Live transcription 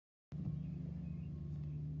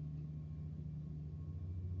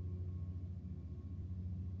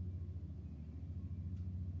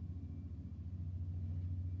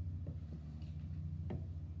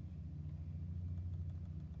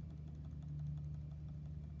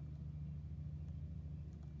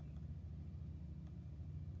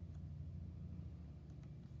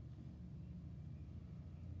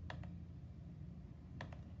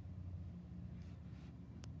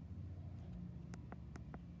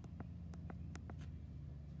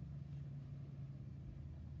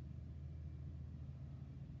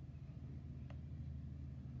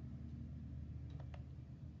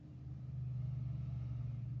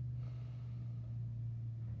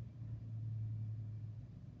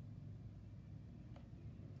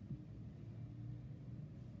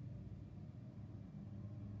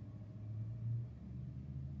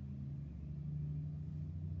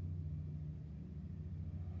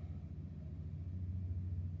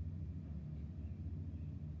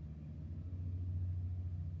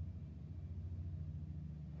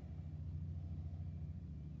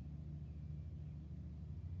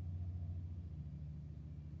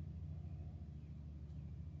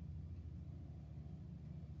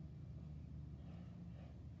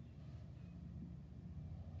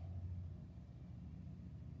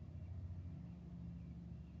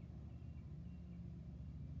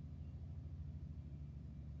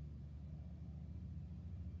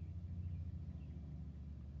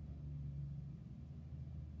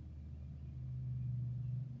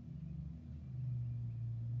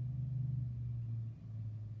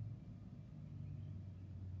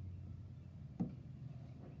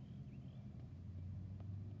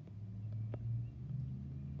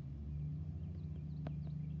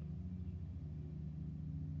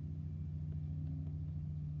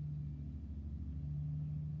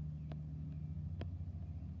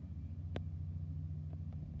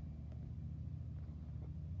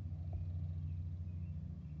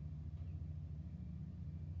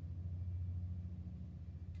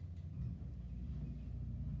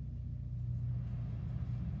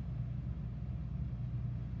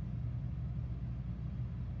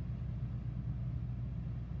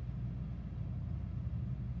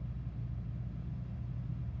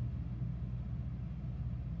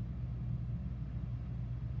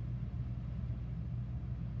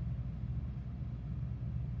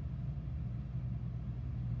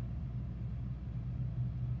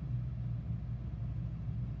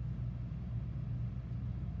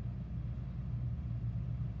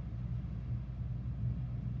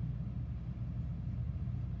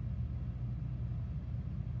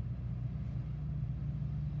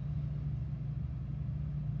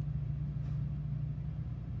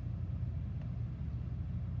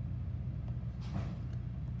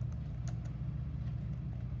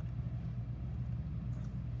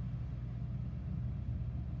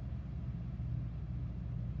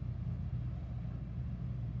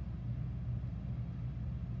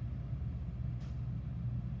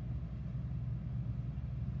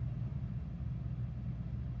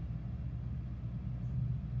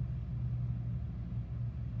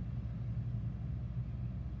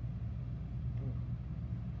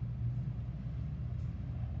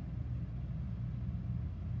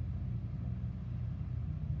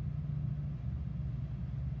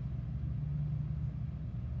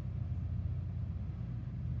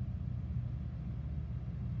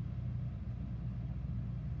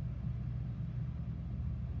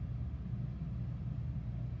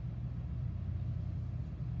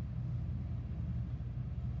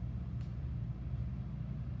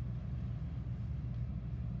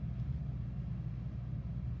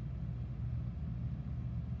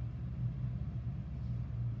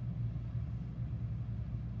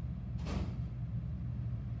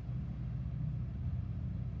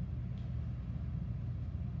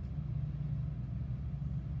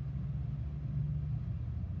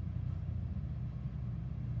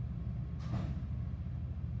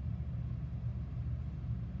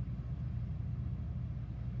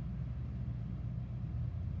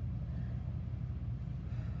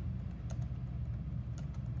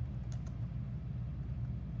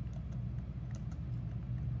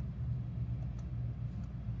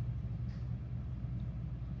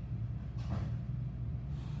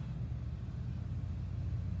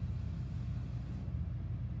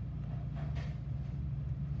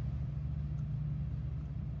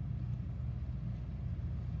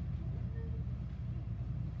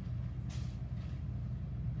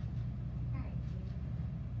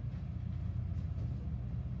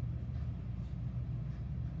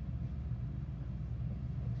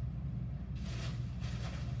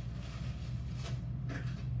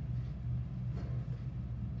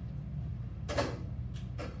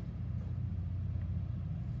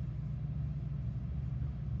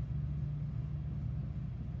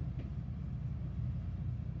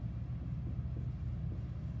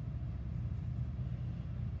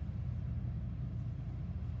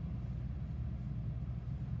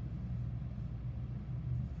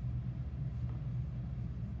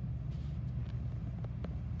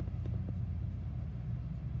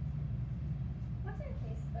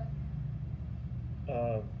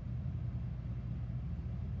Just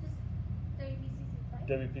WPCC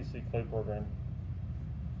clay? WPC clay program.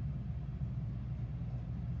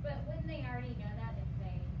 But wouldn't they already know that if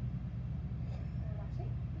they were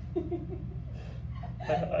watching?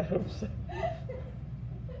 I hope so.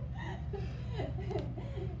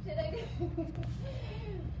 Should I do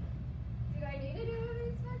I need to do a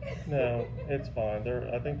Facebook? No, it's fine.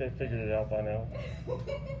 I think they figured it out by now.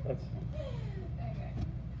 That's, okay.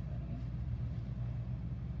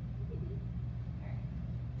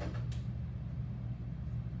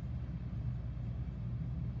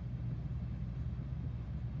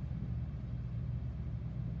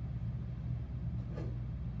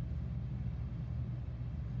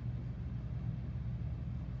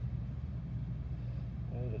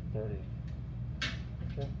 that was a 30.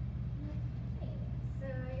 Okay. Okay, so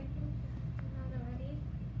I think I'm not ready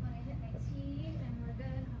when I hit my T and we're good.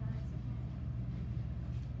 Hold on a second.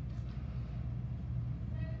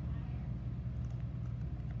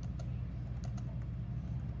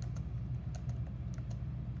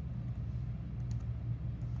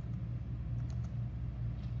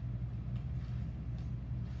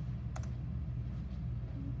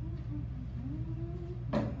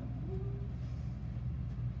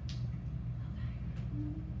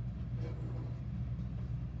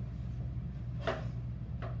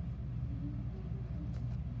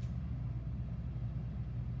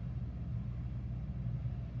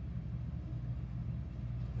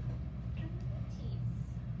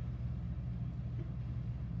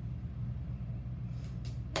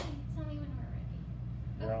 Tell me when we're ready.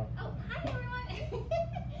 Yeah. Oh, hi everyone.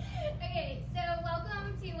 Okay, so welcome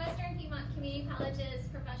to Western Piedmont Community College's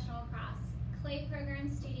Professional Cross Clay Program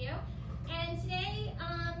Studio. And today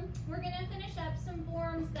we're going to finish up some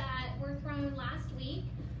forms that were thrown last week.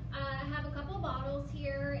 I have a couple bottles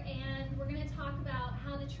here, and we're going to talk about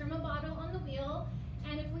how to trim a bottle on the wheel,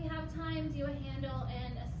 and if we have time, do a handle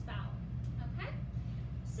and a spout. Okay?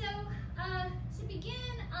 So to begin,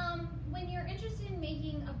 when you're interested in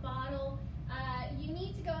making a bottle, you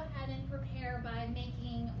need to go ahead and prepare by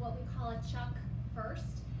making what we call a chuck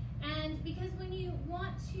first. And because when you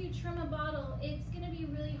want to trim a bottle, it's going to be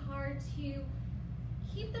really hard to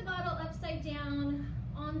keep the bottle upside down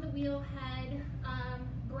on the wheel head,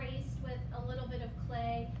 braced with a little bit of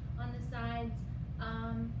clay on the sides,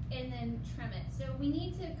 and then trim it. So we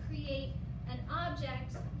need to create an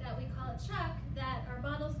object that we call a chuck that our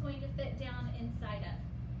bottle's going to fit down inside of.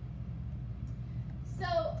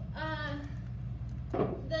 So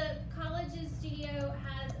the college's studio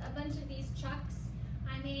has a bunch of these chucks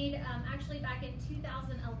I made actually back in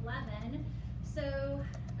 2011. So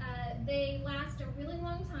they last a really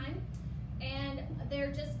long time, and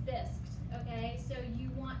they're just bisqued, okay? So you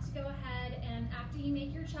want to go ahead and after you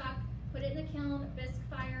make your chuck, put it in the kiln, bisque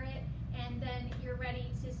fire it, and then you're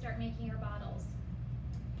ready to start making your bottles.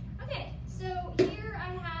 Okay, so here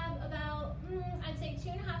I have about, I'd say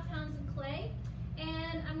 2.5 pounds of clay,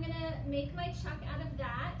 and I'm gonna make my chuck out of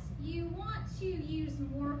that. You want to use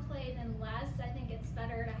more clay than less. I think it's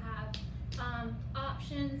better to have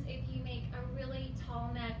options if you make a really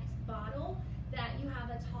tall necked bottle that you have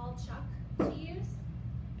a tall chuck to use.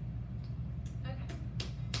 Okay,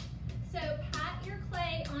 so pat your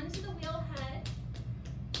clay onto the wheel head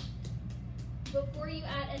before you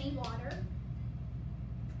add any water.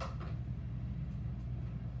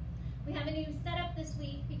 We have a new setup this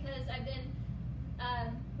week because I've been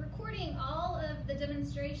recording all of the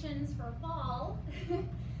demonstrations for fall.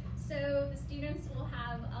 So the students will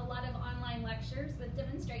have a lot of online lectures with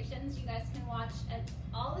demonstrations you guys can watch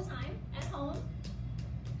all the time at home.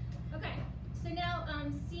 Okay, so now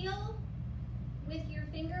seal with your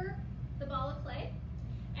finger the ball of clay,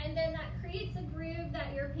 and then that creates a groove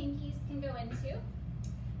that your pinkies can go into.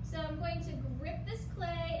 So I'm going to grip this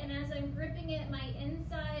clay, and as I'm gripping it, my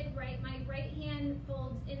right hand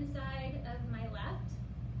folds inside of my left.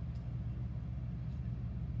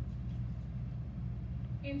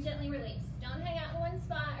 And gently release. Don't hang out in one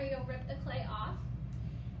spot or you'll rip the clay off.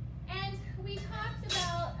 And we talked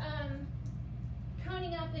about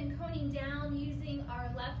coning up and coning down using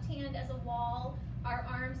our left hand as a wall. Our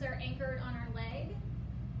arms are anchored on our leg.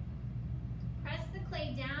 Press the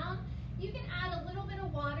clay down. You can add a little bit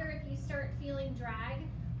of water if you start feeling drag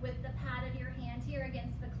with the pad of your hand here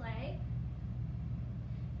against the clay.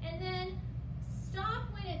 And then stop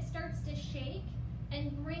when it starts to shake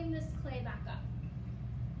and bring this clay back up.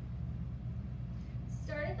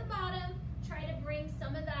 Start at the bottom, try to bring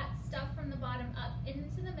some of that stuff from the bottom up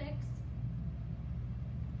into the mix.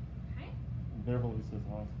 Okay. Beverly says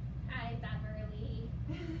hi. Hi, Beverly.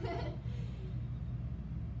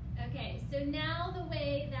 Okay, so now the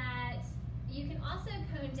way that you can also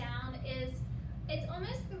cone down is, it's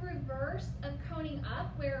almost the reverse of coning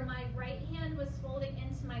up, where my right hand was folding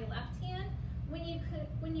into my left hand.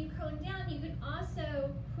 When you cone down, you can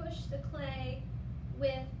also push the clay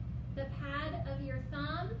with the pad of your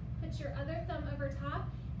thumb, put your other thumb over top,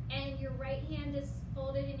 and your right hand is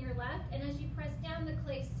folded in your left, and as you press down, the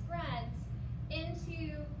clay spreads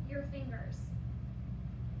into your fingers.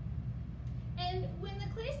 And when the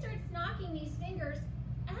clay starts knocking these fingers,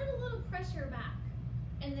 add a little pressure back,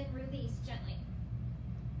 and then release gently.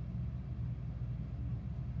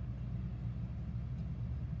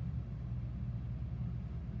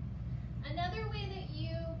 Another way that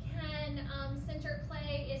you can center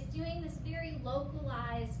clay is doing this very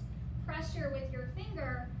localized pressure with your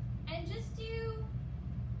finger, and just do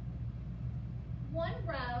one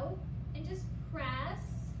row and just press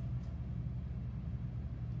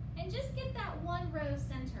and just get that one row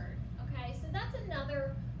centered. Okay, so that's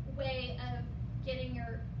another way of getting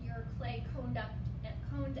your clay coned up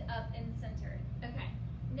and centered. Okay,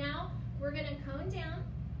 now we're going to cone down.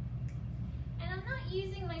 And I'm not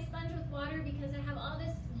using my sponge with water because I have all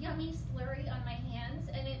this yummy slurry on my hands,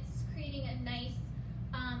 and it's creating a nice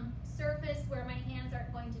surface where my hands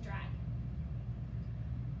aren't going to drag.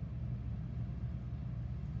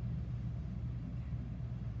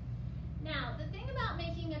 Now, the thing about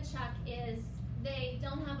making a chuck is they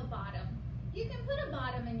don't have a bottom. You can put a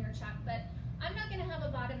bottom in your chuck, but I'm not going to have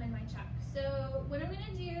a bottom in my chuck. So what I'm going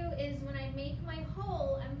to do is when I make my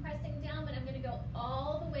hole, I'm pressing down, but I'm going to go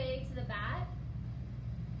all the way to the bat.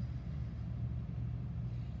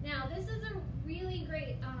 Now, this is a really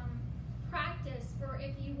great practice for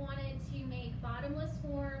if you wanted to make bottomless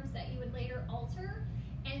forms that you would later alter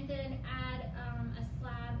and then add a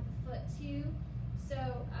slab foot to.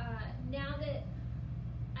 So now that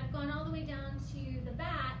I've gone all the way down to the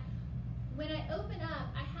bat, when I open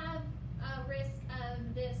up, I have a risk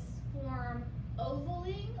of this form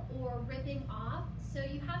ovaling or ripping off. So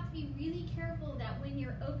you have to be really careful that when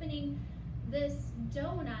you're opening this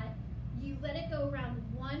donut, you let it go around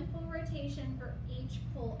one full rotation for each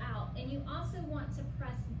pull out. And you also want to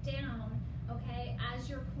press down, okay, as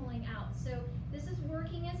you're pulling out. So this is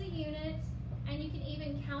working as a unit, and you can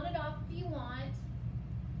even count it off if you want.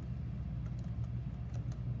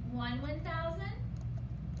 1/1000.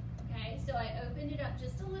 Okay, so I opened it up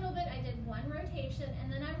just a little bit. I did one rotation,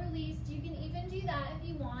 and then I released. You can even do that if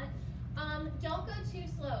you want. Don't go too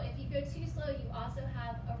slow. If you go too slow, you also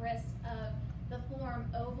have a risk of the form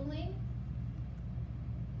ovaling.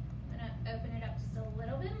 I'm gonna open it up just a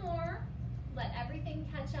little bit more. Let everything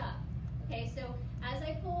catch up. Okay, so as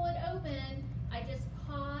I pull it open, I just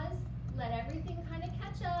pause, let everything kind of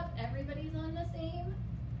catch up. Everybody's on the same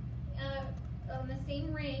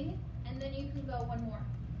ring, and then you can go one more.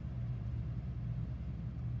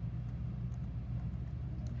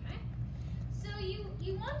 Okay, so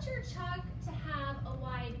you want your chuck to have a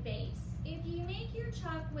wide base. If you make your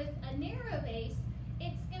chuck with a narrow base,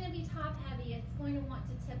 it's going to be top heavy. It's going to want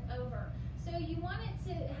to tip over. So you want it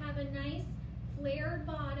to have a nice flared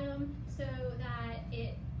bottom so that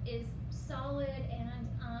it is solid and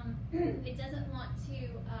it doesn't want to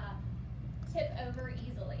tip over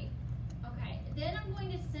easily. Okay, then I'm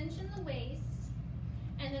going to cinch in the waist,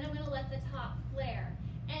 and then I'm going to let the top flare.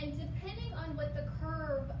 And depending on what the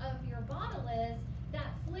curve of your bottle is,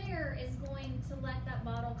 that flare is going to let that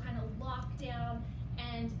bottle kind of lock down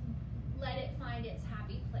and let it find its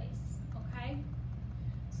happy place, okay?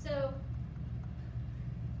 So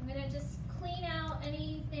I'm going to just clean out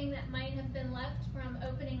anything that might have been left from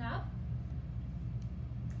opening up.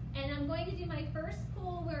 And I'm going to do my first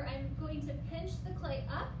pull where I'm going to pinch the clay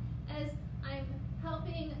up as I'm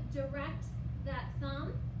helping direct that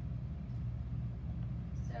thumb.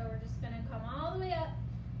 So we're just going to come all the way up.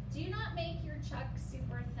 Do not make your chuck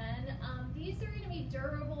super thin. These are going to be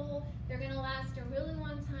durable. They're going to last a really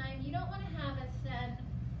long time. You don't want to have a thin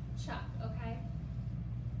chuck, okay?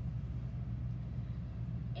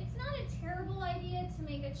 It's not a terrible idea to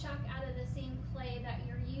make a chuck out of the same clay that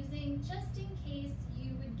you're using, just in case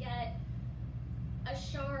you would get a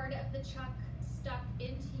shard of the chuck stuck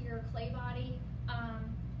into your clay body.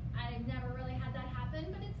 I've never really had that happen,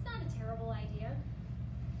 but it's not a terrible idea.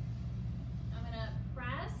 I'm going to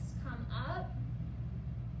press, come up,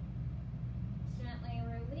 gently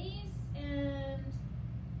release, and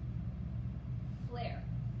flare.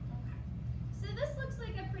 Okay. So this looks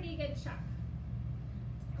like a pretty good chuck.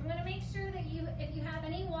 I'm going to make sure that if you have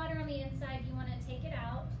any water on the inside, you want to take it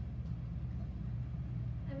out.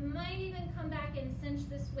 I might even come back and cinch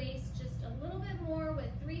this waist just a little bit more with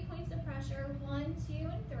 3 points of pressure, 1, 2,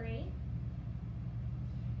 and 3.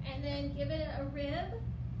 And then give it a rib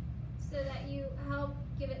so that you help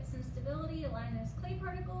give it some stability, align those clay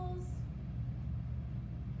particles.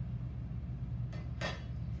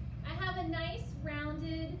 I have a nice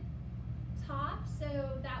rounded top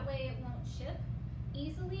so that way it won't chip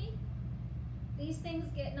easily. These things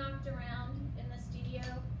get knocked around in the studio.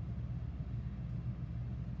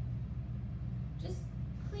 Just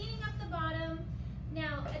cleaning up the bottom.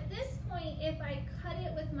 Now at this point, if I cut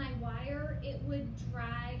it with my wire, it would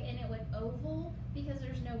drag and it would oval because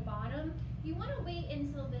there's no bottom. You want to wait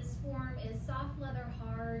until this form is soft leather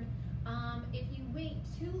hard. If you wait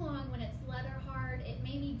too long when it's leather hard, it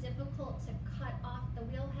may be difficult to cut off the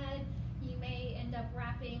wheel head. You may end up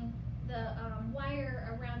wrapping the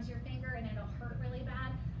wire around your finger and it'll hurt really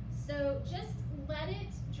bad. So just let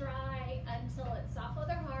it dry until it's soft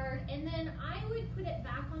leather hard, and then I would put it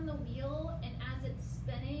back on the wheel, and as it's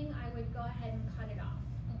spinning, I would go ahead and cut it off,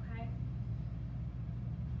 okay?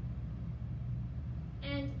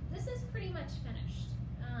 And this is pretty much finished.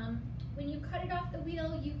 When you cut it off the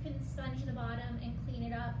wheel, you can sponge the bottom and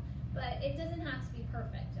clean it up, but it doesn't have to be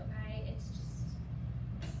perfect, okay? It's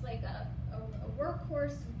like a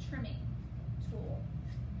workhorse trimming tool.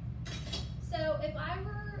 So if I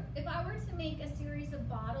were to make a series of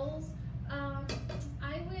bottles,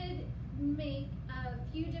 I would make a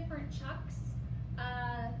few different chucks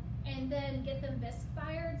and then get them bisque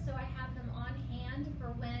fired so I have them on hand for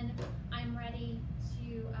when I'm ready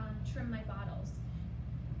to trim my bottles.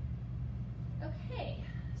 Okay,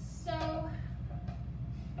 so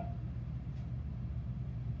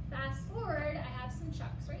fast forward, I have some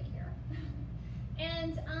chucks right here.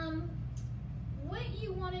 And what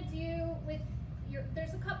you want to do with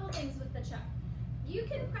there's a couple things with the chuck. You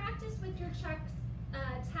can practice with your chucks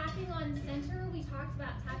tapping on center. We talked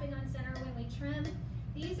about tapping on center when we trim.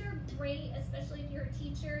 These are great, especially if you're a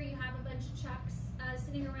teacher, you have a bunch of chucks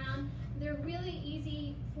sitting around. They're really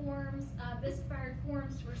easy forms, bisque-fired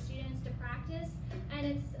forms for students to practice. And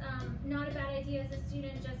it's not a bad idea as a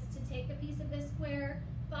student just to take a piece of bisqueware,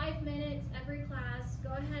 5 minutes every class,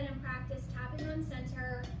 go ahead and practice tapping on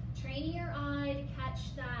center, training your eye to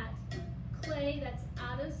catch that clay that's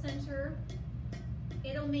out of center.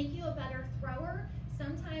 It'll make you a better thrower.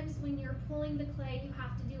 Sometimes when you're pulling the clay, you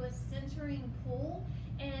have to do a centering pull,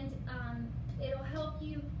 and it'll help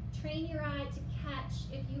you train your eye to catch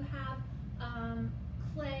if you have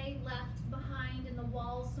clay left behind in the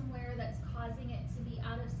wall somewhere that's causing it to be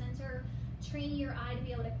out of center. Training your eye to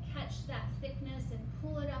be able to catch that thickness and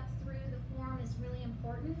pull it up through the form is really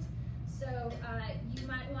important. So you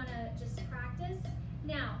might want to just practice.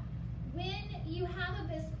 Now, when you have a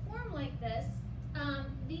bisque form like this,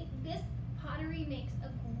 this pottery makes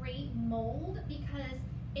a great mold because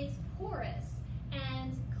it's porous,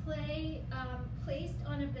 and clay placed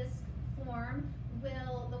on a bisque form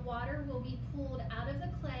the water will be pulled out of the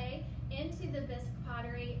clay into the bisque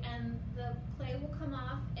pottery, and the clay will come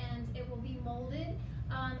off and it will be molded.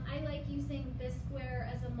 I like using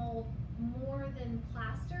bisqueware as a mold more than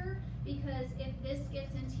plaster, because if this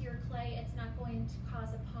gets into your clay, it's not going to cause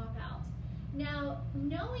a pop out. Now,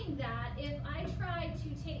 knowing that, if I try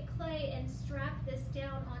to take clay and strap this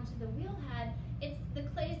down onto the wheel head, the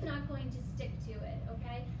clay's not going to stick to it,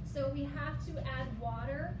 okay? So we have to add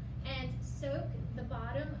water and soak the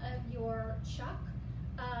bottom of your chuck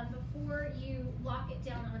before you lock it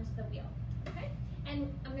down onto the wheel, okay?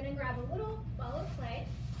 And I'm gonna grab a little ball of clay.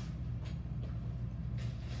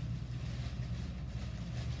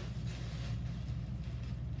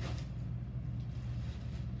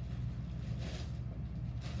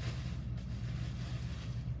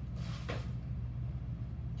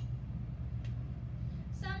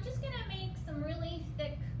 So I'm just gonna make some really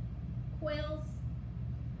thick coils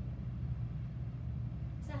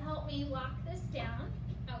to help me lock this down.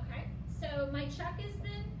 Okay, so my chuck has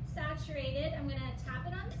been saturated. I'm gonna tap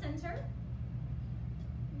it on center.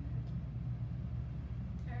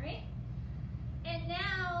 All right, and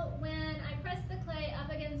now when I press the clay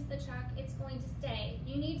up against the chuck, it's going to stay.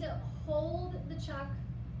 You need to hold the chuck,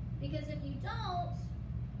 because if you don't,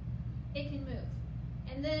 it can move,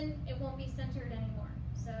 and then it won't be centered anymore.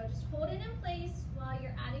 So just hold it in place while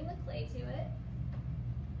you're adding the clay to it.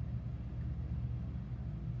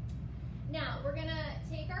 Now we're gonna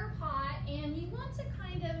take our pot, and you want to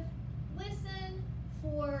kind of listen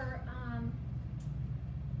for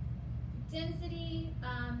density.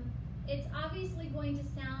 It's obviously going to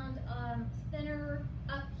sound thinner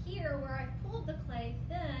up here where I pulled the clay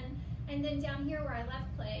thin, and then down here where I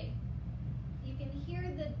left clay, you can hear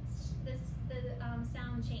the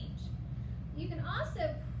sound change. You can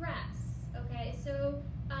also press, okay? So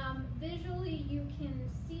visually you can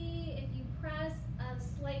see if you press a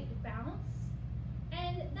slight bounce,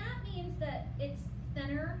 and that means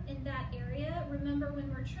center in that area. Remember, when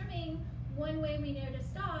we're trimming, one way we know to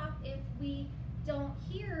stop, if we don't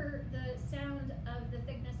hear the sound of the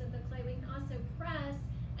thickness of the clay, we can also press,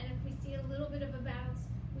 and if we see a little bit of a bounce,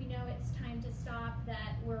 we know it's time to stop,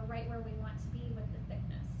 that we're right where we want to be with the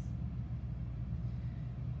thickness.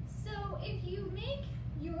 So if you make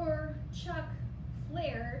your chuck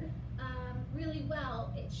flared really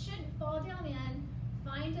well, it should fall down in,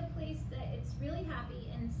 find a place that it's really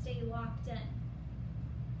happy, and stay locked in.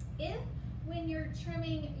 If when you're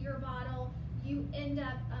trimming your bottle, you end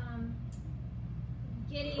up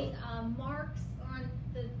getting marks on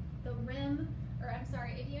the rim, or I'm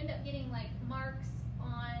sorry, if you end up getting like marks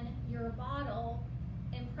on your bottle,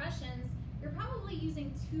 impressions, you're probably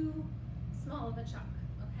using too small of a chuck,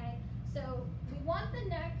 okay? So we want the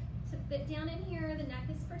neck to fit down in here, the neck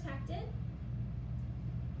is protected.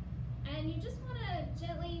 And you just want to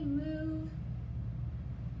gently move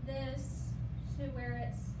this to where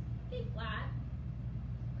it's flat.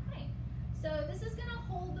 Okay, so this is going to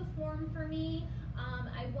hold the form for me.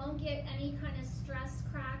 I won't get any kind of stress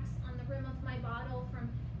cracks on the rim of my bottle from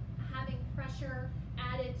having pressure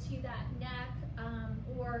added to that neck,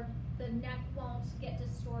 or the neck won't get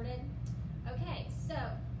distorted. Okay, so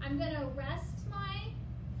I'm going to rest my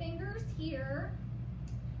fingers here.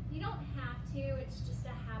 You don't have to, it's just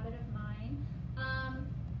a habit of mine.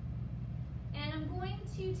 And I'm going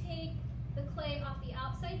to take the clay off the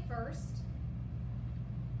outside first.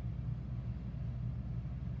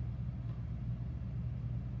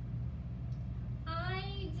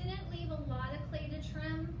 I didn't leave a lot of clay to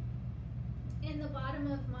trim in the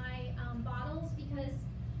bottom of my bottles because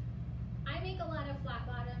I make a lot of flat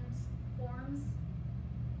bottomed forms.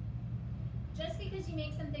 Just because you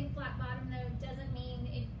make something flat bottom though doesn't mean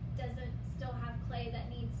it doesn't still have clay that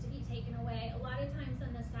needs to be taken away. A lot of times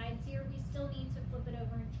on the sides here, we still need to flip it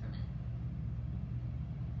over and trim it.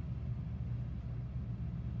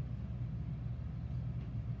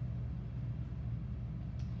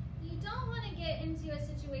 You don't want to get into a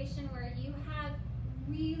situation where you have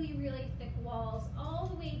really, really thick walls all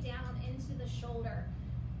the way down into the shoulder.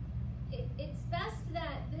 It's best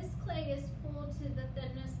that this clay is pulled to the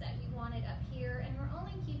thinness that you want it up here, and we're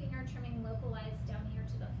only keeping our trimming localized down here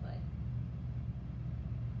to the foot.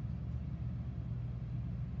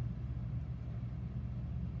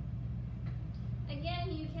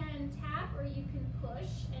 Again, you can tap or you can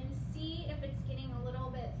push and see if it's getting a little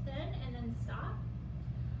bit thin and then stop.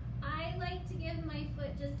 I like to give my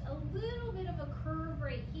foot just a little bit of a curve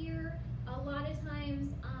right here. A lot of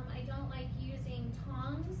times I don't like using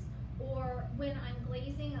tongs, or when I'm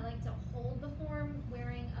glazing, I like to hold the form,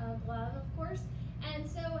 wearing a glove, of course. And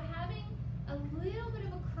so having a little bit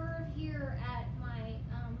of a curve here at my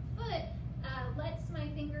foot lets my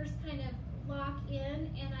fingers kind of lock in,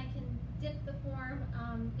 and I can dip the form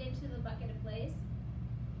into the bucket of glaze.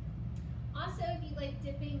 Also, if you like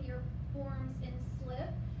dipping your forms in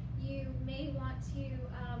slip, you may want to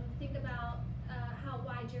think about how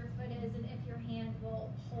wide your foot is and if your hand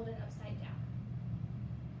will hold it upside down.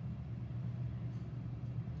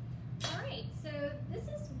 Alright, so this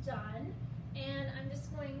is done, and I'm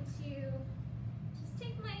just going to just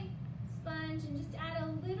take my sponge and just add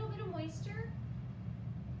a little bit of moisture.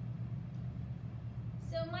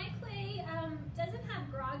 So my clay doesn't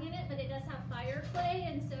have grog in it, but it does have fire clay,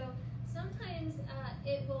 and so sometimes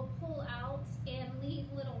it will pull out and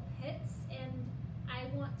leave little pits, and I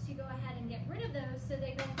want to go ahead and get rid of those so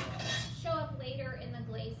they don't show up later in the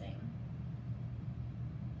glazing.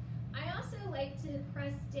 I also like to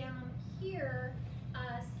press down here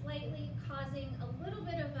slightly, causing a little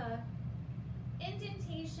bit of a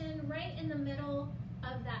indentation right in the middle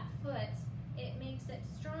of that foot. It makes it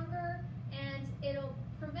stronger, and it'll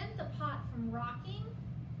prevent the pot from rocking.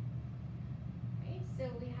 Okay, so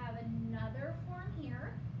we have another form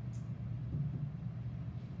here.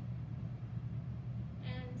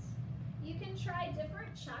 And you can try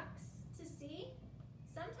different chucks to see.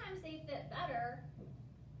 Sometimes they fit better.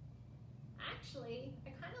 Actually,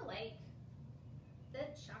 I kind of like the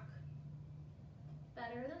chuck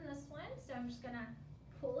better than this one, so I'm just gonna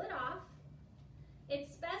pull it off.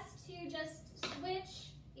 It's best to just switch,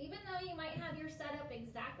 even though you might have your setup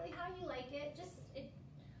exactly how you like it, it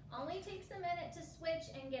only takes a minute to switch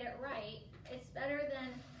and get it right. It's better than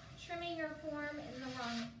trimming your form in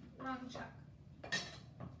the wrong chuck.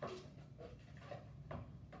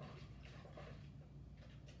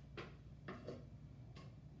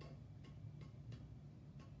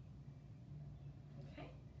 Okay,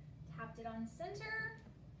 tapped it on center.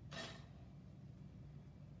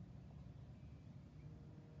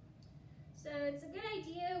 So it's a good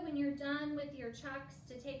idea when when you're done with your chucks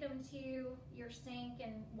to take them to your sink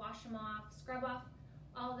and wash them off, scrub off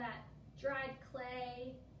all that dried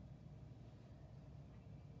clay.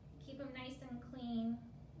 Keep them nice and clean.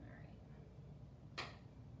 All right.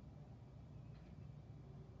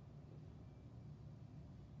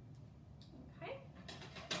 Okay.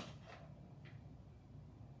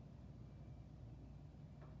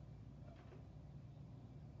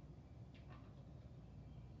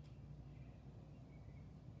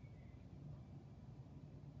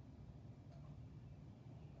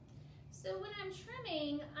 So when I'm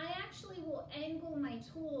trimming, I actually will angle my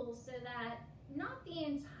tools so that not the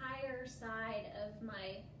entire side of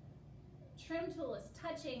my trim tool is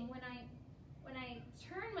touching. When I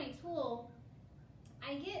turn my tool,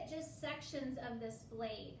 I get just sections of this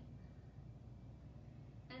blade.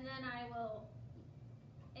 And then I will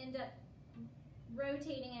end up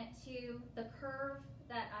rotating it to the curve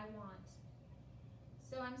that I want.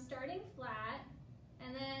 So I'm starting flat,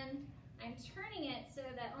 and then I'm turning it so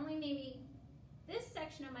that only maybe this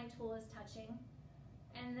section of my tool is touching,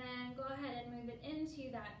 and then go ahead and move it into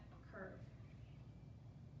that curve.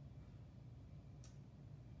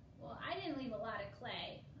 Well, I didn't leave a lot of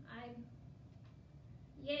clay.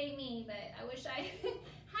 Yay me, but I wish I had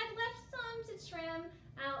left some to trim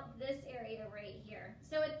out this area right here.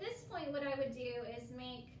 So at this point, what I would do is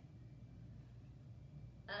make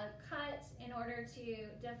a cut in order to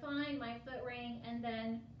define my foot ring and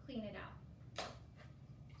then clean it out.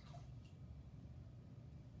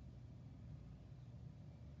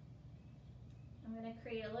 I'm going to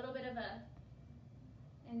create a little bit of a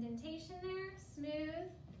indentation there,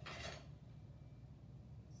 smooth.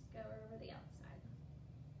 Just go over the outside.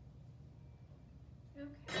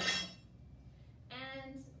 Okay.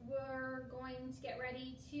 And we're going to get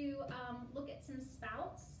ready to look at some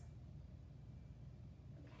spouts.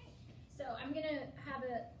 Okay. So I'm going to have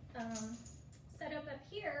a setup up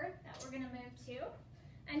here that we're going to move to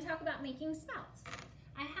and talk about making spouts.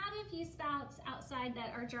 I have a few spouts outside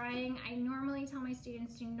that are drying. I normally tell my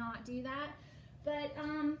students to not do that, but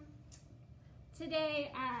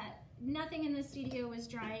today nothing in the studio was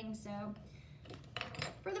drying, so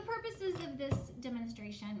for the purposes of this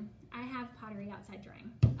demonstration, I have pottery outside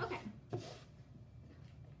drying. Okay.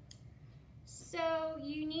 So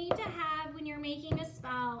you need to have, when you're making a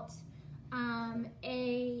spout,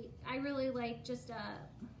 I really like just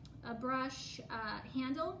a brush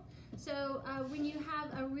handle. So when you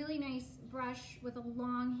have a really nice brush with a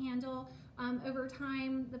long handle, over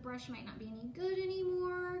time the brush might not be any good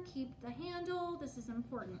anymore. Keep the handle. This is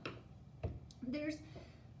important. There's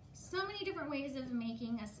so many different ways of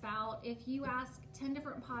making a spout. If you ask 10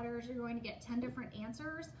 different potters, you're going to get 10 different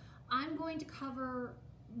answers. I'm going to cover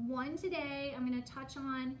one today. I'm going to touch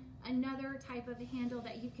on another type of handle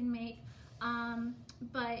that you can make.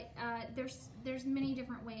 But there's many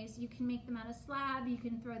different ways. You can make them out of slab, you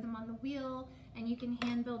can throw them on the wheel, and you can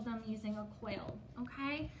hand build them using a coil,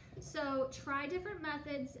 okay? So try different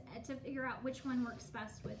methods to figure out which one works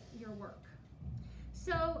best with your work.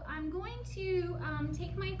 So I'm going to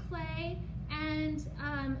take my clay and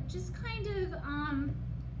just kind of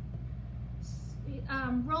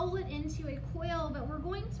roll it into a coil, but we're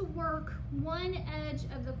going to work one edge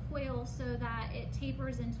of the coil so that it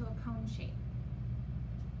tapers into a cone shape.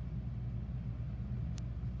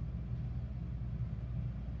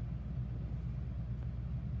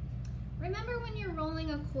 Remember, when you're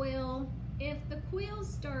rolling a coil, if the coil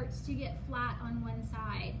starts to get flat on one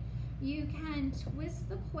side, you can twist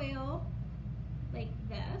the coil like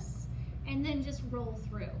this and then just roll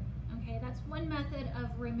through. Okay, that's one method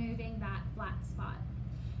of removing that flat spot.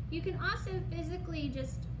 You can also physically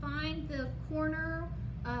just find the corner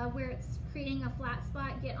where it's creating a flat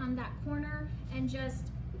spot, get on that corner and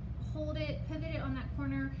just hold it, pivot it on that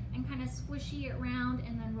corner and kind of squishy it around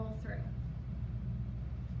and then roll through.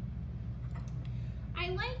 I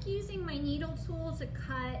like using my needle tool to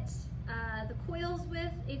cut the coils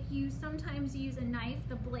with. If you sometimes use a knife,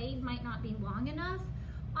 the blade might not be long enough.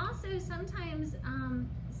 Also, sometimes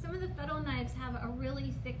some of the fiddle knives have a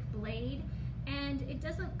really thick blade and it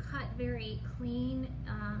doesn't cut very clean.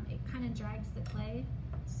 It kind of drags the clay.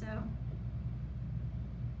 So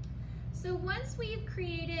once we've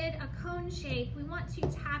created a cone shape, we want to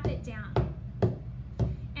tap it down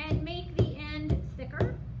and make the end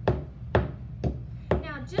thicker.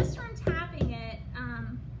 Now, just from tapping it,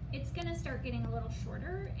 it's going to start getting a little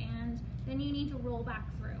shorter, and then you need to roll back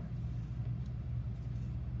through.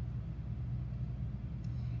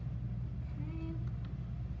 Okay.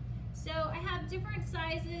 So I have different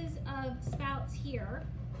sizes of spouts here,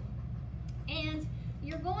 and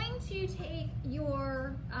you're going to take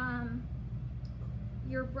your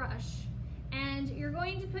your brush, and you're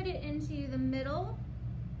going to put it into the middle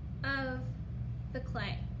of the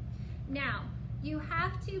clay. Now, you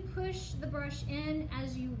have to push the brush in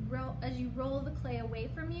as you roll the clay away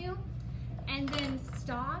from you, and then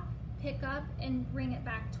stop, pick up, and bring it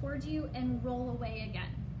back towards you and roll away again.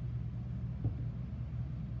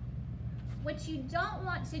 What you don't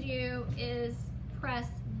want to do is press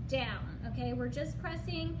down, okay? We're just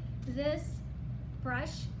pressing this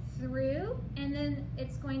brush through, and then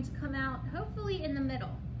it's going to come out hopefully in the middle,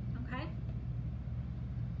 okay?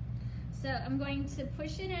 So I'm going to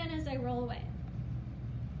push it in as I roll away.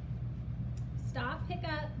 Stop, pick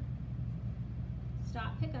up,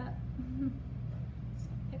 stop, pick up,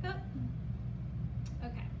 stop, pick up.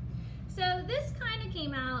 Okay, so this kind of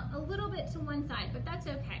came out a little bit to one side, but that's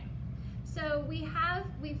okay. So we've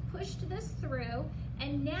pushed this through,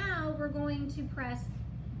 and now we're going to press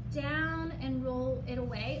down and roll it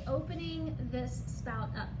away, opening this spout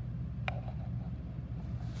up.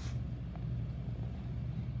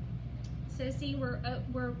 So see,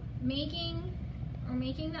 we're making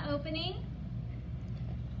the opening.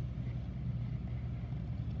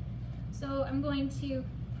 So I'm going to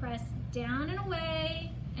press down and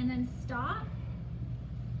away, and then stop.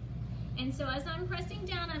 And so as I'm pressing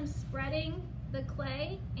down, I'm spreading the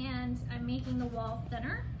clay and I'm making the wall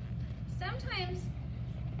thinner. Sometimes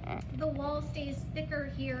the wall stays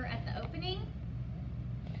thicker here at the opening.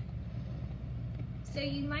 So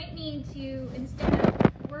you might need to, instead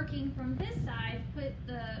of working from this side, put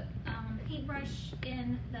the paintbrush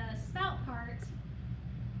in the spout part.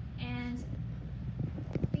 And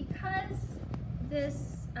because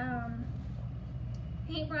this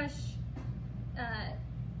paintbrush,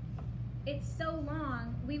 it's so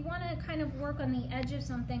long, we want to kind of work on the edge of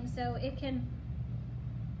something so it can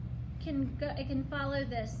follow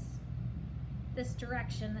this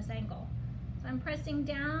direction, this angle. So I'm pressing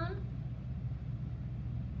down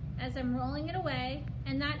as I'm rolling it away,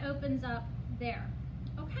 and that opens up there.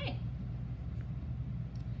 Okay.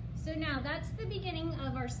 So now that's the beginning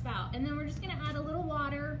of our spout, and then we're just going to add a little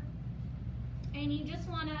water, and you just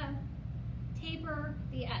want to taper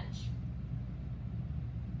the edge.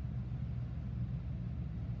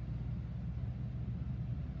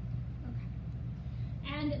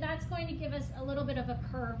 And that's going to give us a little bit of a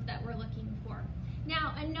curve that we're looking for.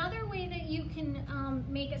 Now, another way that you can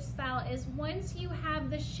make a spout is once you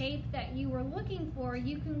have the shape that you were looking for,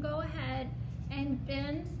 you can go ahead and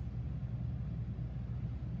bend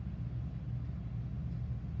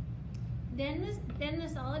the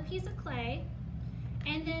solid piece of clay,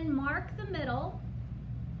 and then mark the middle.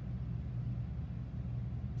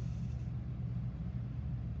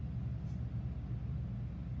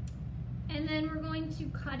 And then we're going to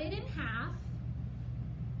cut it in half.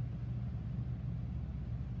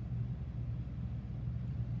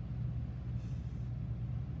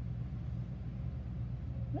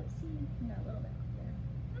 Whoopsie, no, a little bit there.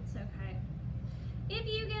 That's okay. If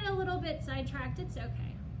you get a little bit sidetracked, it's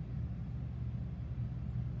okay.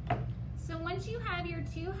 So once you have your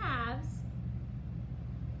two halves,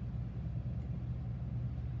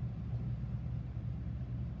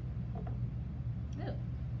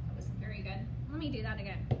 let me do that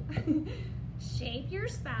again. Shape your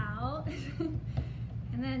spout and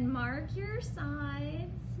then mark your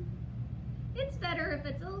sides. It's better if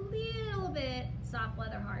it's a little bit soft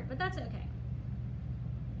leather hard, but that's okay.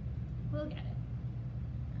 We'll get it.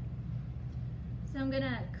 So I'm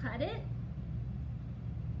gonna cut it.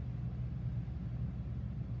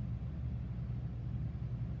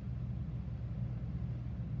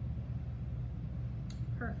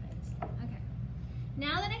 Perfect. Okay.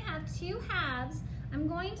 Now that I have two halves, I'm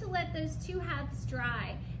going to let those two halves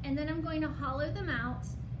dry, and then I'm going to hollow them out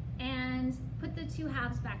and put the two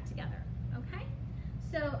halves back together, okay?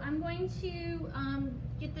 So I'm going to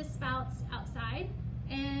get the spouts outside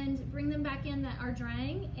and bring them back in that are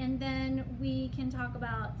drying, and then we can talk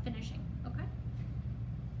about finishing, okay?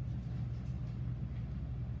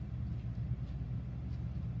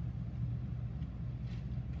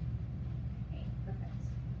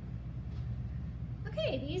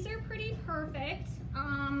 Okay, these are pretty perfect.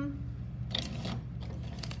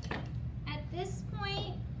 At this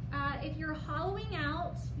point, if you're hollowing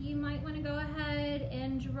out, you might want to go ahead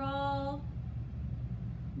and draw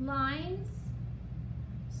lines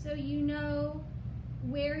so you know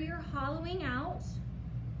where you're hollowing out.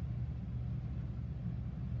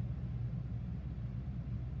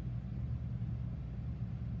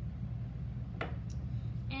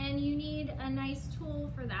 And you need a nice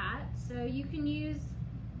tool for that. So you can use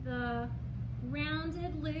the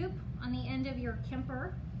rounded loop on the end of your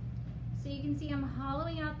Kemper. So you can see I'm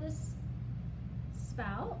hollowing out this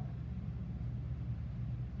spout.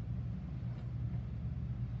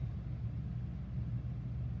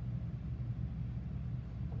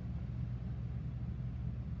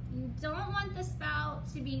 You don't want the spout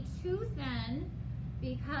to be too thin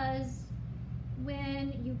because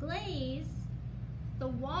when you glaze, the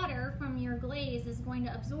water from your glaze is going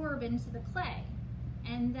to absorb into the clay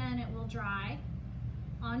and then it will dry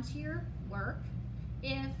onto your work.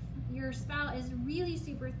 If your spout is really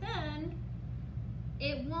super thin,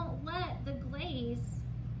 it won't let the glaze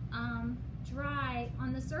dry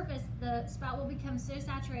on the surface. The spout will become so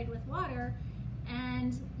saturated with water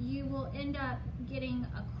and you will end up getting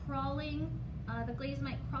a crawling, the glaze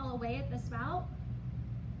might crawl away at the spout.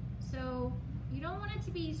 So you don't want it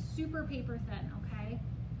to be super paper thin, okay?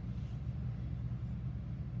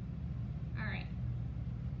 All right.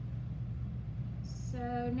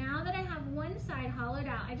 So now that I have one side hollowed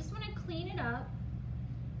out, I just want to clean it up,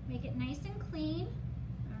 make it nice and clean.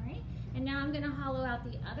 All right. And now I'm going to hollow out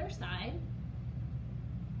the other side.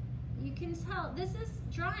 You can tell this is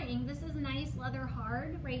drying. This is nice leather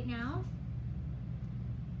hard right now.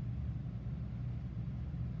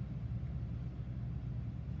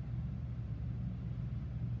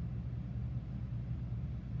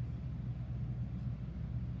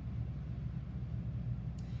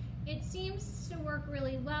 It seems to work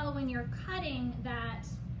really well when you're cutting that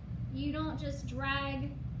you don't just drag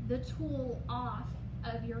the tool off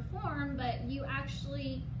of your form, but you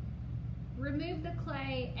actually remove the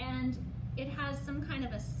clay and it has some kind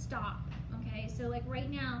of a stop, okay? So like right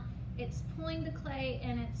now, it's pulling the clay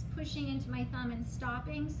and it's pushing into my thumb and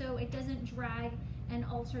stopping so it doesn't drag and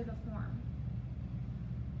alter the form.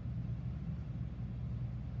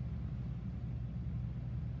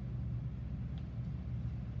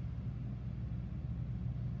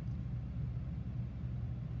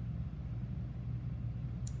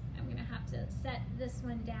 To set this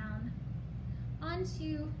one down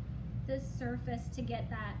onto the surface to get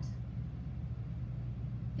that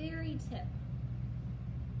very tip.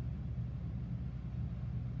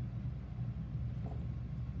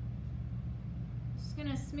 Just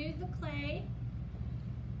gonna smooth the clay,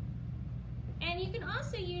 and you can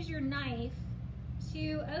also use your knife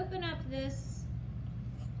to open up this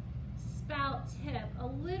spout tip a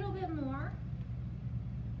little bit more.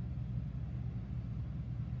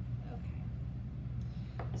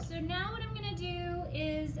 So now what I'm going to do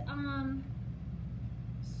is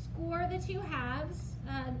score the two halves.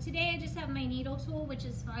 Today I just have my needle tool, which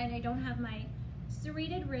is fine. I don't have my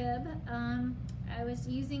serrated rib. I was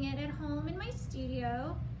using it at home in my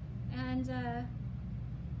studio and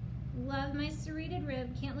love my serrated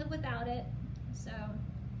rib. Can't live without it. So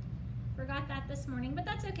forgot that this morning, but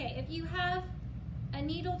that's okay. If you have a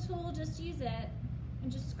needle tool, just use it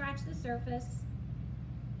and just scratch the surface.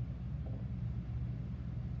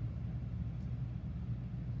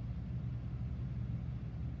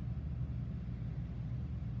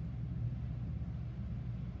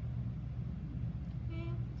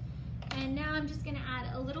 And now I'm just going to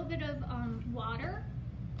add a little bit of water.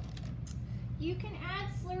 You can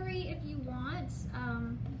add slurry if you want. Just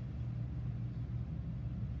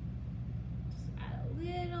add a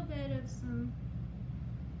little bit of some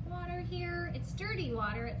water here. It's dirty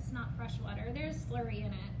water, it's not fresh water. There's slurry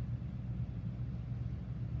in it.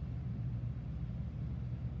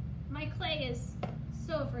 My clay is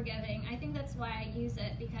so forgiving. I think that's why I use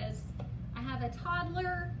it, because I have a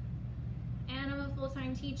toddler and I'm a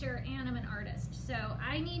full-time teacher and I'm an artist. So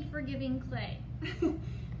I need forgiving clay.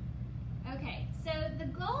 Okay, so the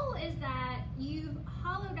goal is that you've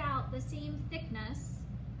hollowed out the same thickness,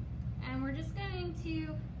 and we're just going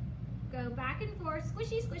to go back and forth,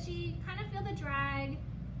 squishy, squishy, kind of feel the drag,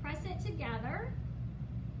 press it together,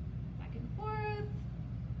 back and forth.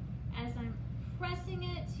 As I'm pressing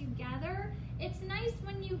it together, it's nice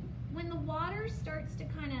when the water starts to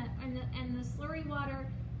kind of, and the slurry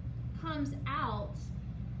water comes out,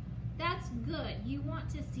 that's good. You want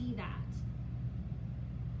to see that.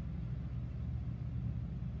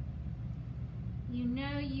 You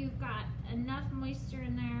know you've got enough moisture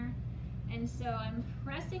in there, and so I'm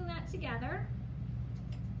pressing that together,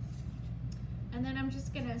 and then I'm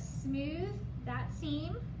just gonna smooth that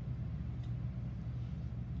seam.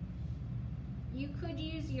 You could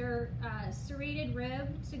use your serrated rib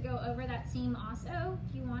to go over that seam also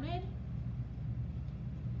if you wanted.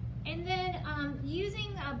 And then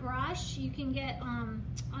using a brush, you can get on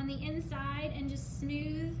the inside and just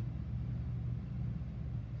smooth.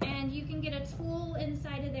 And you can get a tool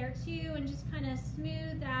inside of there too and just kind of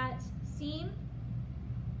smooth that seam.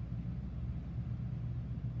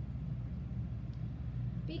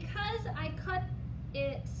 Because I cut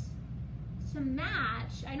it to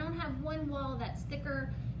match. I don't have one wall that's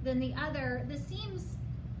thicker than the other. The seam's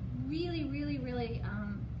really,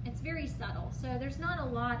 it's very subtle. So there's not a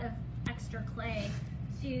lot of extra clay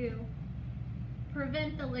to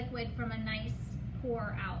prevent the liquid from a nice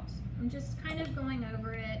pour out. I'm just kind of going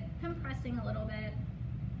over it, compressing a little bit.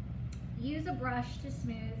 Use a brush to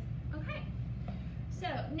smooth. Okay. So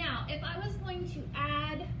now, if I was going to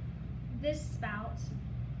add this spout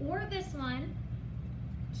or this one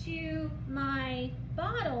to my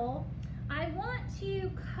bottle, I want to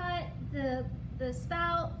cut the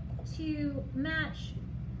spout to match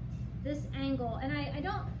this angle, and I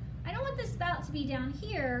don't want the spout to be down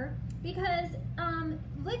here because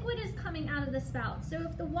liquid is coming out of the spout. So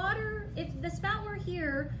if the spout were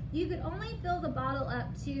here, you could only fill the bottle up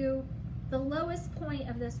to the lowest point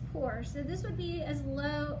of this pour. So this would be as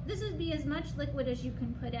much liquid as you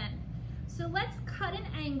can put in. So let's cut an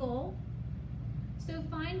angle. So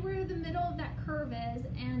find where the middle of that curve is,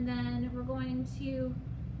 and then we're going to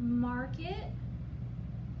mark it.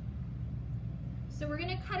 So we're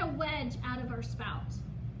going to cut a wedge out of our spout.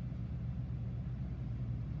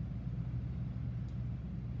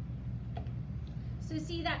 So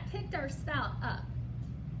see, that picked our spout up,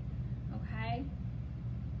 okay?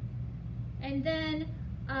 And then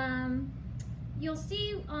you'll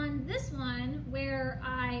see on this one where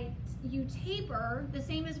you taper, the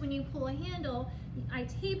same as when you pull a handle, I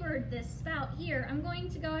tapered this spout here. I'm going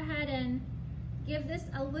to go ahead and give this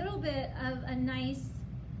a little bit of a nice,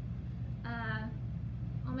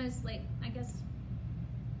 almost like, I guess,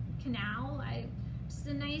 canal. Just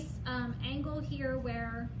a nice angle here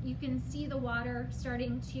where you can see the water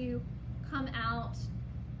starting to come out.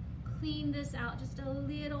 Clean this out just a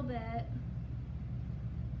little bit.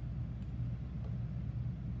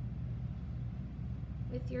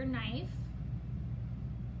 With your knife.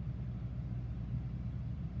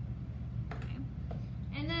 Okay.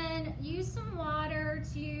 And then use some water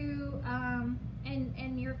to,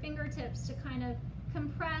 and your fingertips to kind of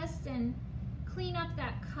compress and clean up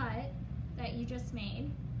that cut that you just made.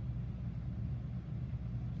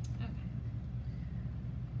 Okay.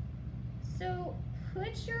 So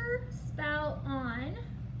put your spout on.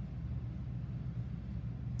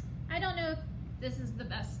 I don't know if this is the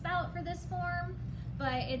best spout for this form,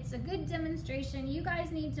 but it's a good demonstration. You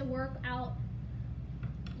guys need to work out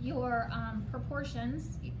your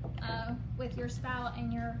proportions with your spout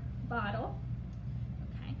and your bottle.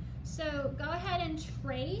 Okay, so go ahead and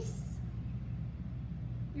trace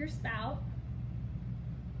your spout.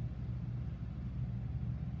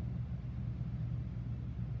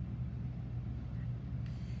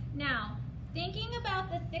 Now, thinking about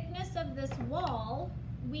the thickness of this wall,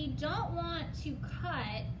 we don't want to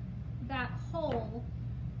cut that hole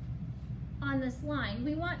on this line.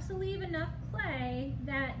 We want to leave enough clay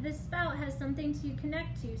that this spout has something to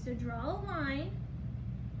connect to. So draw a line.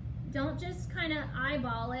 Don't just kind of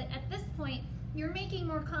eyeball it. At this point, you're making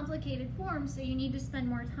more complicated forms, so you need to spend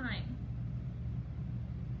more time.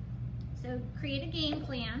 So create a game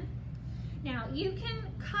plan. Now you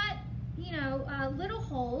can cut, little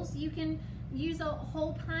holes. You can use a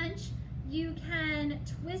hole punch. You can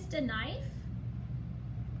twist a knife.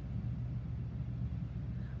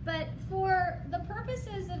 But for the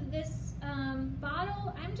purposes of this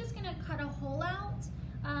bottle, I'm just gonna cut a hole out.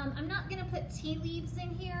 I'm not gonna put tea leaves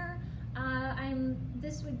in here.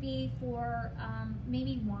 This would be for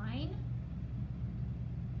maybe wine.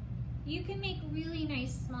 You can make really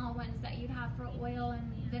nice small ones that you'd have for oil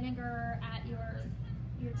and vinegar at your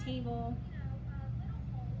table.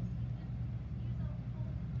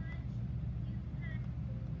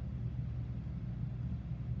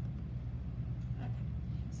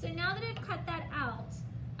 So now that I've cut that out,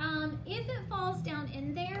 if it falls down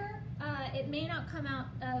in there, it may not come out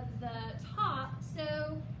of the top,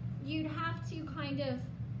 so you'd have to kind of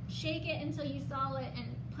shake it until you saw it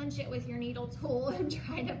and punch it with your needle tool and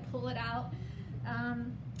try to pull it out.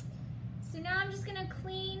 So now I'm just gonna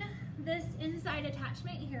clean this inside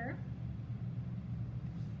attachment here.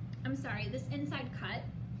 I'm sorry, this inside cut.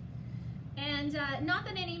 And not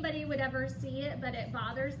that anybody would ever see it, but it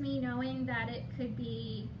bothers me knowing that it could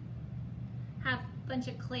have a bunch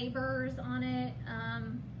of clay burrs on it.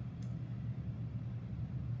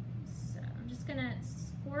 So I'm just gonna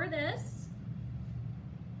score this.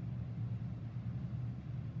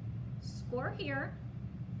 Score here.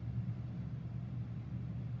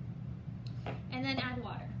 And then add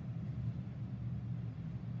water.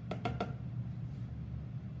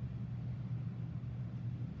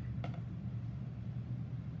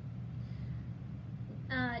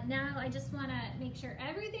 Now I just want to make sure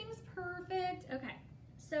everything's perfect. Okay,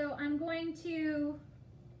 so I'm going to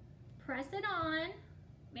press it on.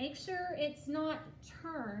 Make sure it's not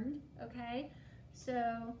turned, okay?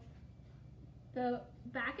 So the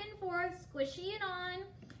back and forth, squishy it on,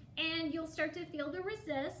 and you'll start to feel the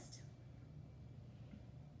resist.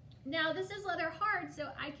 Now this is leather hard, so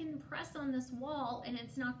I can press on this wall and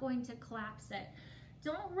it's not going to collapse it.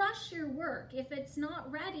 Don't rush your work. If it's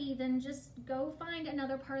not ready, then just go find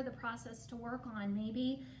another part of the process to work on.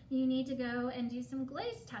 Maybe you need to go and do some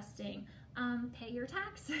glaze testing, pay your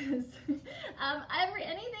taxes,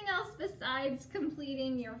 anything else besides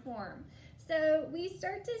completing your form. So we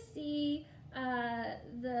start to see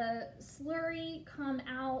the slurry come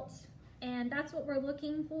out, and that's what we're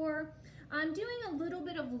looking for. I'm doing a little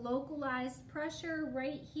bit of localized pressure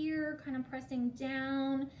right here, kind of pressing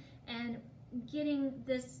down and getting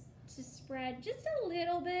this to spread just a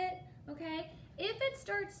little bit, okay? If it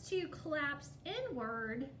starts to collapse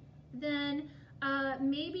inward, then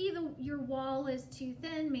maybe your wall is too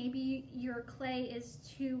thin, maybe your clay is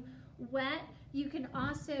too wet. You can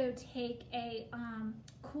also take a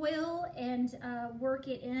quill and work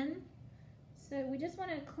it in. So we just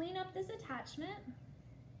want to clean up this attachment.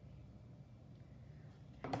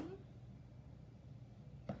 Okay.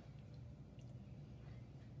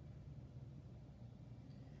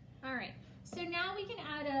 All right, so now we can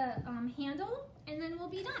add a handle and then we'll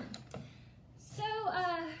be done. So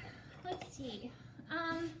let's see.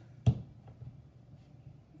 I'm gonna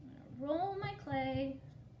roll my clay.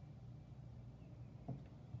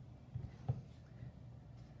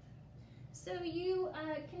 So you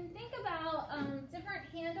can think about different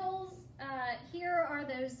handles. Here are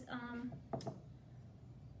those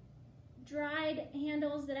dried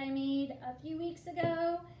handles that I made a few weeks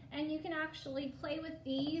ago, and you can actually play with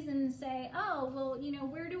these and say, oh, well, you know,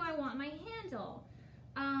 where do I want my handle?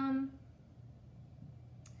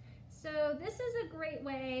 So this is a great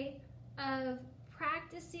way of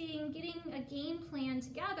practicing, getting a game plan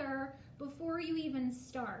together before you even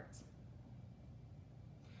start.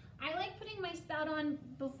 I like putting my spout on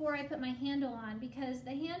before I put my handle on because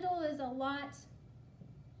the handle is a lot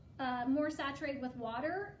more saturated with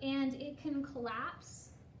water and it can collapse.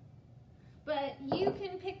 But you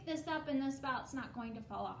can pick this up and the spout's not going to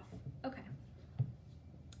fall off. Okay,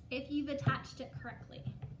 if you've attached it correctly.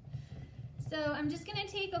 So I'm just gonna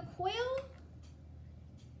take a quill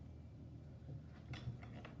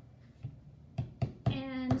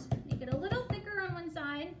and make it a little thicker on one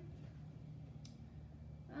side.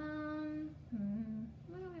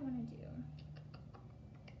 What do I want to do?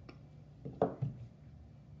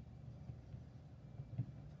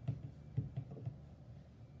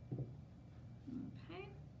 Okay,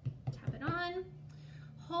 tap it on.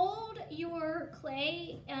 Hold your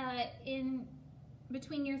clay in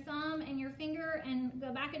between your thumb and your finger and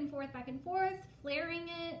go back and forth, flaring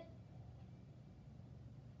it.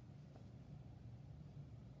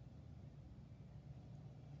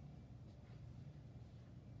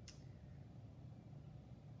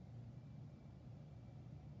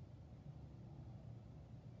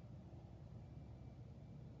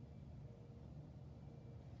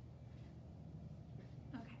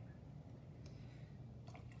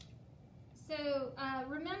 So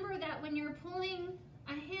remember that when you're pulling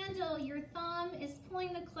a handle, your thumb is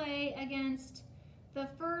pulling the clay against the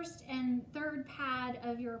first and third pad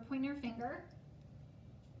of your pointer finger.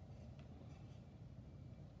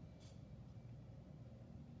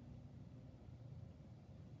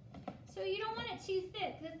 So you don't want it too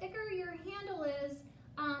thick. The thicker your handle is,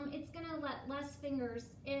 it's gonna let less fingers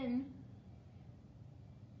in.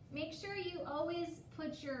 Make sure you always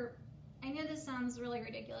put your, I know this sounds really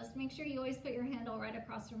ridiculous, make sure you always put your handle right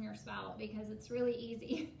across from your spout because it's really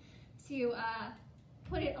easy to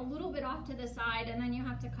put it a little bit off to the side and then you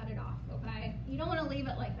have to cut it off, okay? You don't want to leave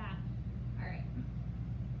it like that. All right.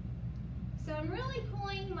 So I'm really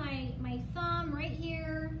pulling my thumb right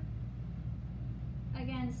here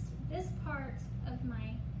against this part of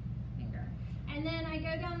my finger. And then I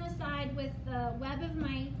go down the side with the web of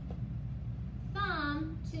my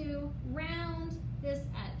thumb to round this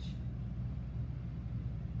edge.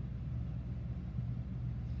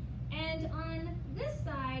 And on this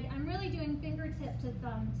side, I'm really doing fingertip to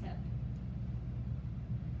thumb tip.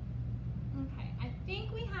 Okay, I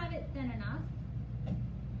think we have it thin enough.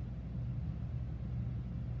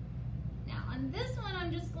 Now on this one,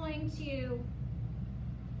 I'm just going to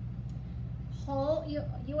hold, you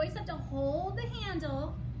always have to hold the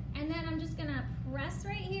handle, and then I'm just gonna press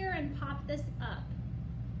right here and pop this up.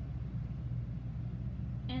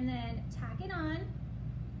 And then tack it on.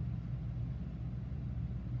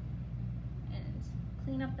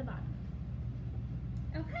 Clean up the bottom.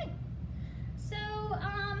 Okay, so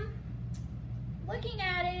looking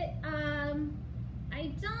at it,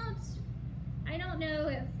 know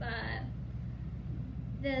if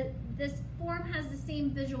this form has the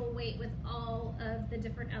same visual weight with all of the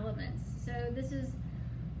different elements. So this is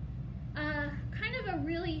kind of a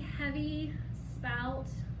really heavy spout.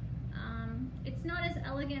 It's not as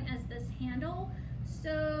elegant as this handle.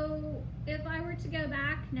 So if I were to go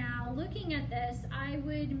back now looking at this, I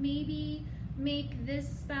would maybe make this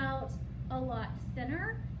spout a lot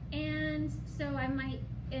thinner, and so I might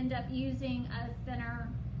end up using a thinner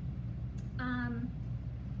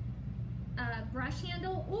brush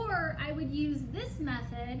handle, or I would use this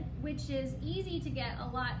method, which is easy to get a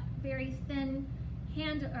lot very thin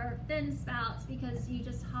thin spouts because you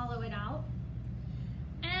just hollow it out.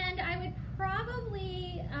 And I would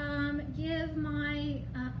probably give my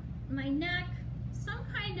my neck some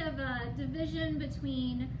kind of a division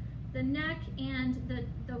between the neck and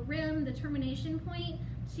the rim, the termination point,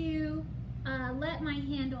 to let my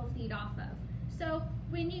handle feed off of. So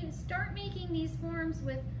when you start making these forms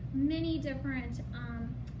with many different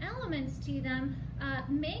elements to them,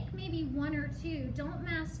 make maybe one or two. Don't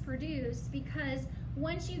mass produce, because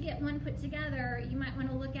once you get one put together, you might want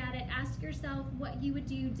to look at it, ask yourself what you would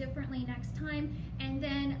do differently next time, and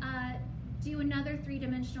then do another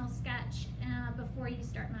three-dimensional sketch before you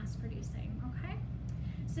start mass producing, okay?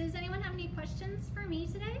 So does anyone have any questions for me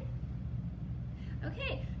today?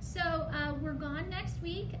 Okay, so we're gone next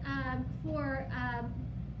week for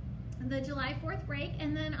the July 4th break,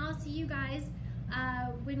 and then I'll see you guys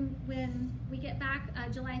when we get back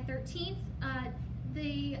July 13th.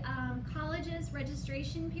 The college's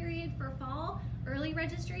registration period for fall early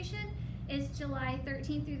registration is July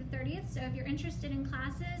 13th through the 30th. So if you're interested in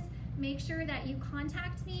classes, make sure that you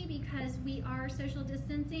contact me, because we are social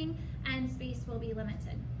distancing and space will be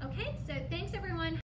limited. Okay, so thanks everyone.